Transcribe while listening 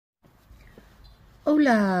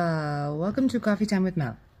Hola! Welcome to Coffee Time with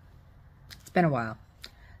Mel. It's been a while.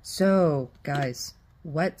 So, guys,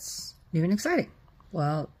 what's new and exciting?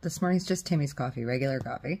 Well, this morning's just Timmy's coffee, regular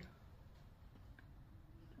coffee.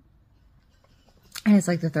 And it's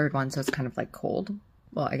like the third one, so it's kind of like cold.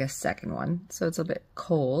 Well, I guess second one, so it's a bit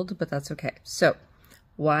cold, but that's okay. So,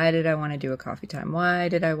 why did I want to do a coffee time? Why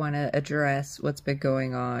did I want to address what's been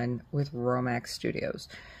going on with Romax Studios?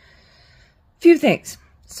 Few things.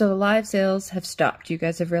 So the live sales have stopped. You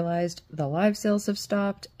guys have realized the live sales have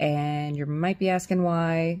stopped, and you might be asking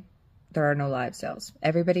why there are no live sales.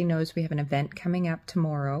 Everybody knows we have an event coming up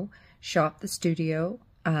tomorrow, Shop the Studio,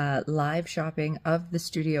 live shopping of the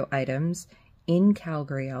studio items in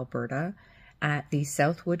Calgary, Alberta, at the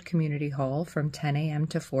Southwood Community Hall from 10 a.m.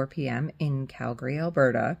 to 4 p.m. in Calgary,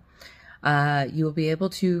 Alberta. You will be able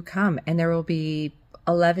to come, and there will be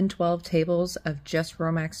 12 tables of just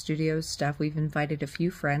Romax Studios stuff. We've invited a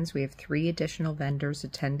few friends. We have 3 additional vendors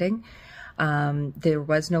attending. There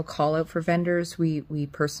was no call out for vendors. We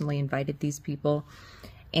personally invited these people,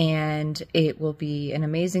 and it will be an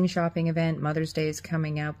amazing shopping event. Mother's Day is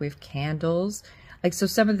coming up. We have candles. Like, so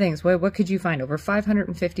some of the things, what could you find? Over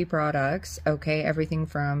 550 products. Okay, everything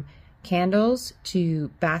from candles to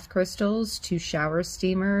bath crystals to shower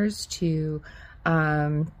steamers to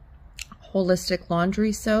holistic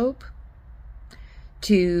laundry soap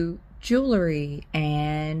to jewelry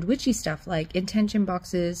and witchy stuff like intention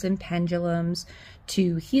boxes and pendulums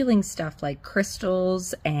to healing stuff like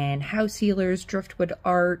crystals and house healers, driftwood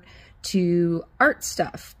art, to art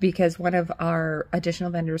stuff, because one of our additional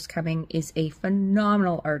vendors coming is a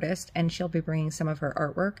phenomenal artist and she'll be bringing some of her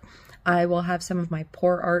artwork. I will have some of my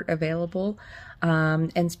pour art available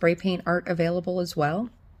and spray paint art available as well.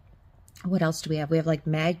 What else do we have? We have like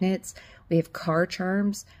magnets, we have car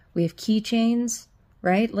charms, we have keychains,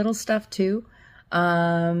 right? Little stuff too.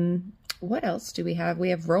 What else do we have? We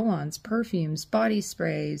have roll-ons, perfumes, body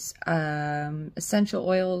sprays, essential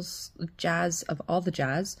oils, jazz of all the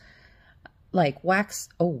jazz, like wax.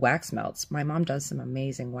 Oh, wax melts. My mom does some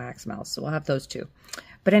amazing wax melts, so we'll have those too.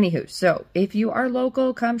 But anywho, so if you are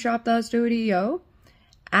local, come shop the studio.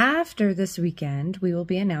 After this weekend, we will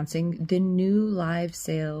be announcing the new live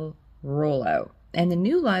sale rollout. And the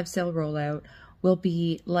new live sale rollout will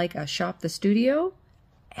be like a Shop the Studio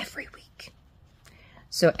every week.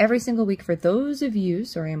 So every single week, for those of you,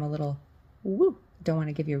 sorry, I'm a little, woo, don't want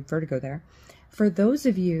to give you vertigo there. For those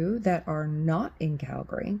of you that are not in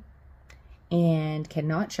Calgary and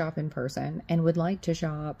cannot shop in person and would like to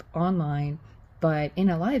shop online, but in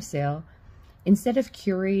a live sale, instead of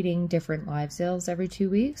curating different live sales every 2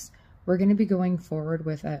 weeks, we're going to be going forward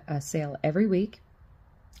with a sale every week.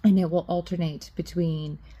 And it will alternate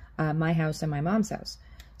between my house and my mom's house.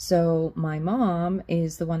 So my mom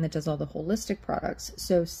is the one that does all the holistic products.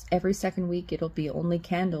 So every second week, it'll be only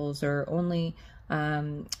candles or only,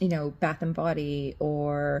 you know, bath and body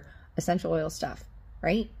or essential oil stuff,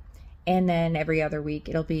 right? And then every other week,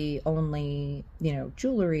 it'll be only, you know,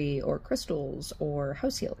 jewelry or crystals or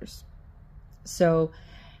house healers. So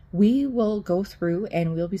we will go through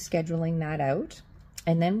and we'll be scheduling that out.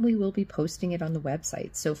 And then we will be posting it on the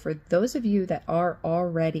website. So for those of you that are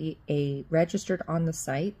already registered on the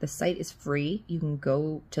site is free. You can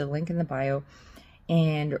go to the link in the bio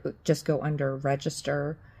and just go under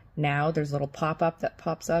register now. There's a little pop-up that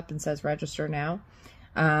pops up and says register now.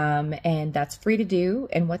 And that's free to do.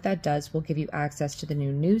 And what that does will give you access to the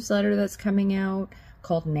new newsletter that's coming out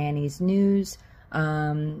called Nanny's News.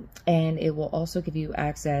 And it will also give you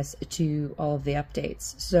access to all of the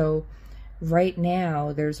updates. So right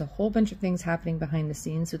now, there's a whole bunch of things happening behind the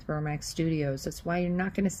scenes with Romax Studios. That's why you're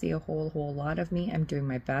not going to see a whole lot of me. I'm doing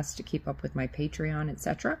my best to keep up with my Patreon,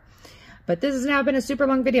 etc. But this has now been a super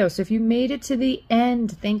long video. So if you made it to the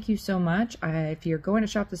end, thank you so much. If you're going to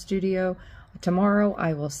shop the studio tomorrow,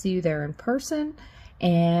 I will see you there in person.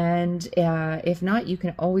 And if not, you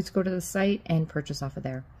can always go to the site and purchase off of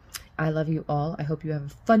there. I love you all. I hope you have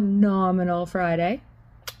a phenomenal Friday.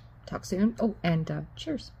 Talk soon. Oh, and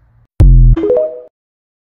cheers.